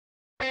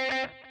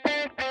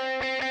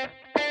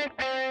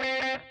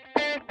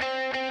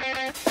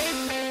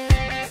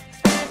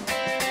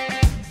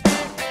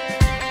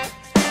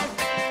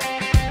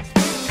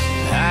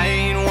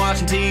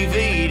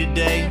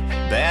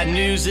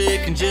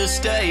music and just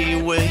stay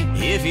away.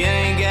 If you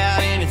ain't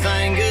got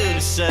anything good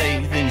to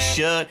say, then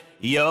shut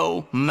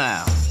your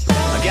mouth.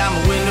 I got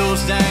my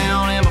windows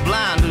down and my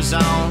blinders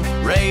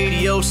on,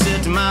 radio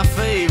set to my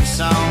favorite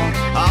song.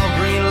 All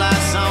green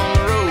lights on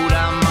the road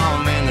I'm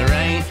on, man, there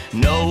ain't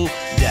no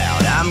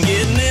doubt. I'm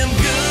getting them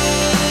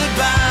good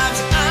vibes,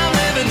 I'm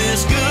living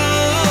this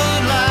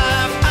good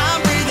life.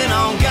 I'm breathing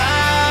on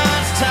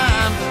God's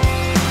time,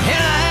 and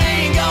I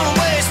ain't gonna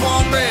waste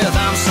one breath.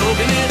 I'm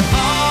soaking it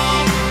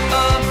all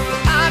up,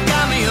 I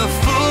got me a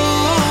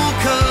full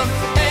cup,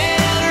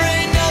 and there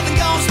ain't nothing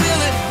gonna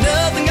spill it,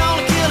 nothing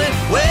gonna kill it.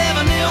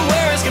 Waving them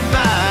words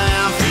goodbye,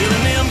 I'm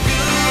feeling them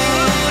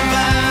good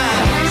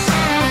vibes.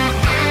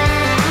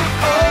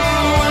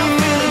 Oh, I'm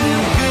feeling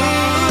them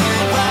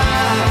good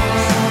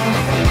vibes.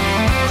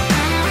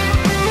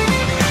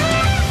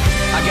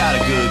 I got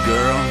a good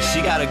girl, she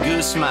got a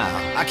good smile.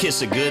 I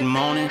kiss her good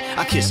morning,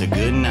 I kiss her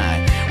good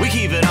night. We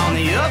keep it on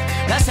the up,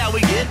 that's how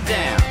we get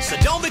down. So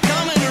don't be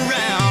coming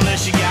around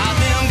unless you got